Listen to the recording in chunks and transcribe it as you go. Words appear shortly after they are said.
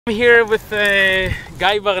here with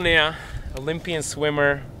Guy Barnea, Olympian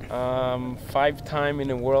swimmer, 5-time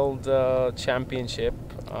in a world championship,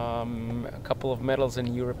 a couple of medals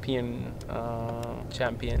in European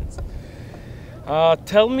champions.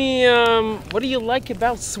 Tell me, what do you like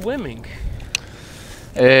about swimming?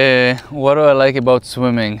 What do I like about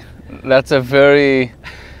swimming? That's a very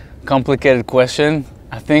complicated question.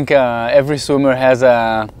 I think every swimmer has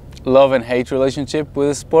a love and hate relationship with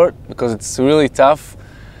the sport because it's really tough.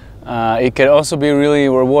 It can also be really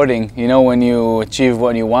rewarding, you know, when you achieve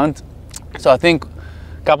what you want. So I think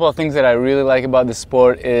a couple of things that I really like about the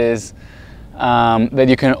sport is that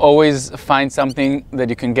you can always find something that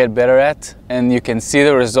you can get better at, and you can see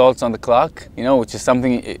the results on the clock, you know, which is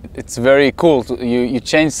something, it's very cool. You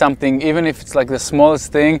change something, even if it's like the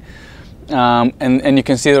smallest thing, and you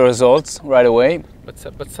can see the results right away.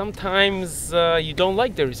 But sometimes you don't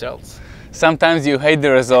like the results. Sometimes you hate the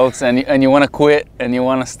results and you want to quit and you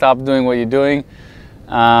want to stop doing what you're doing.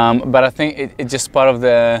 But I think it's just part of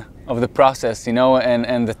the process, you know,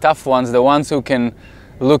 and the tough ones, the ones who can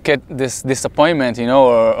look at this disappointment, you know,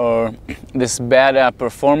 or this bad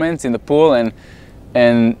performance in the pool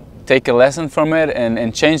and take a lesson from it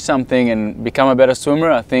and change something and become a better swimmer.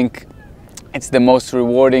 I think it's the most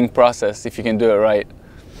rewarding process if you can do it right.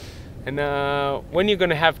 And when you're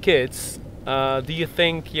going to have kids, do you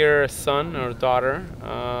think your son or daughter?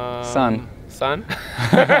 Son. Son?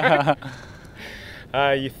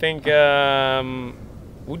 You think,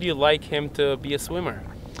 would you like him to be a swimmer?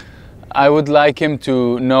 I would like him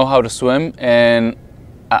to know how to swim, and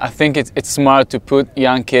I think it's smart to put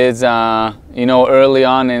young kids, you know, early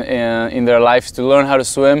on in their lives to learn how to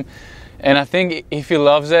swim. And I think if he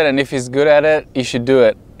loves it and if he's good at it, he should do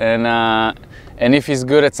it. And if he's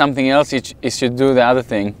good at something else, he should do the other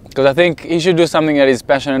thing. Because I think he should do something that he's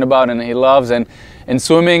passionate about and he loves. And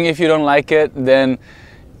swimming, if you don't like it, then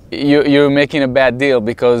you're making a bad deal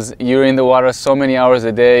because you're in the water so many hours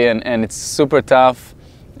a day and it's super tough.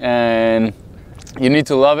 And you need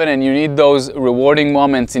to love it, and you need those rewarding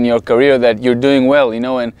moments in your career that you're doing well, you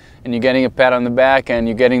know, and you're getting a pat on the back and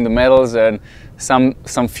you're getting the medals and some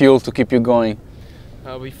fuel to keep you going.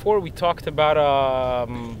 Before we talked about a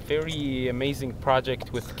very amazing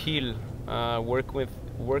project with Kiel,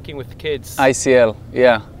 working with kids. ICL,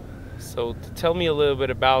 yeah. So tell me a little bit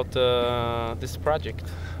about this project.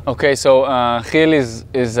 Okay, so Kiel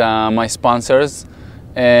is my sponsors,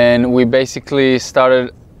 and we basically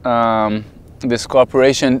started this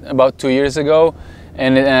cooperation about 2 years ago,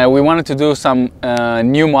 and we wanted to do some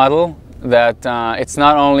new model that it's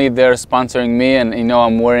not only they're sponsoring me and, you know,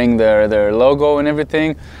 I'm wearing their logo and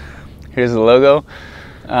everything. Here's the logo.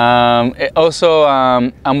 Also,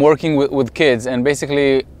 I'm working with kids, and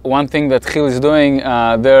basically one thing that Kiel is doing,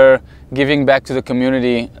 they're giving back to the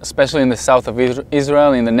community, especially in the south of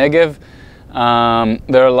Israel, in the Negev.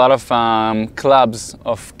 There are a lot of clubs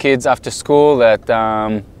of kids after school that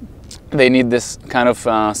they need this kind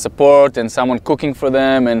of support and someone cooking for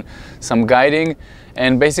them and some guiding.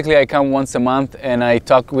 And basically I come once a month and I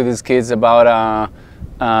talk with these kids about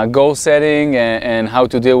goal setting and how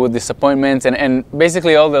to deal with disappointments and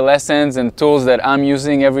basically all the lessons and tools that I'm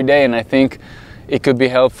using every day. And I think it could be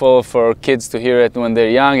helpful for kids to hear it when they're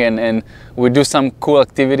young, and we do some cool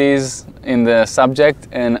activities in the subject,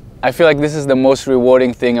 and I feel like this is the most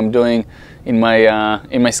rewarding thing I'm doing in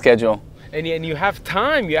my schedule. And you have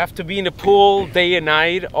time. You have to be in the pool day and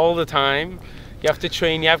night all the time. You have to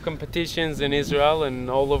train. You have competitions in Israel and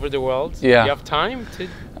all over the world. Yeah. You have time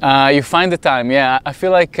to... You find the time, yeah. I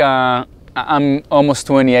feel like I'm almost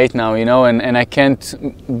 28 now, you know, and I can't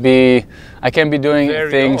be doing very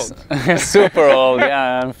things old. super old.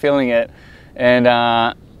 Yeah, I'm feeling it. And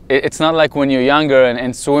it's not like when you're younger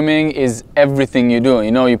and swimming is everything you do.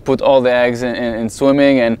 You know, you put all the eggs in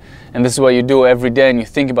swimming, and this is what you do every day, and you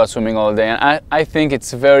think about swimming all day. And I think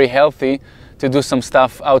it's very healthy to do some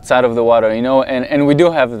stuff outside of the water, you know, and we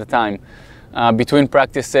do have the time between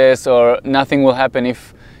practices, or nothing will happen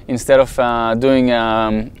if instead of doing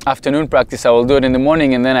afternoon practice, I will do it in the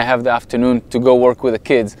morning, and then I have the afternoon to go work with the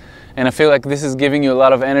kids. And I feel like this is giving you a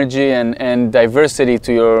lot of energy and diversity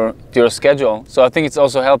to your schedule. So I think it's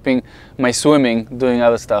also helping my swimming, doing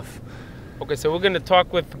other stuff. Okay, so we're going to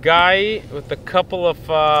talk with Guy with a couple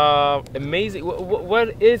of amazing...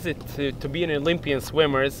 What is it to be an Olympian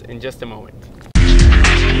swimmers in just a moment?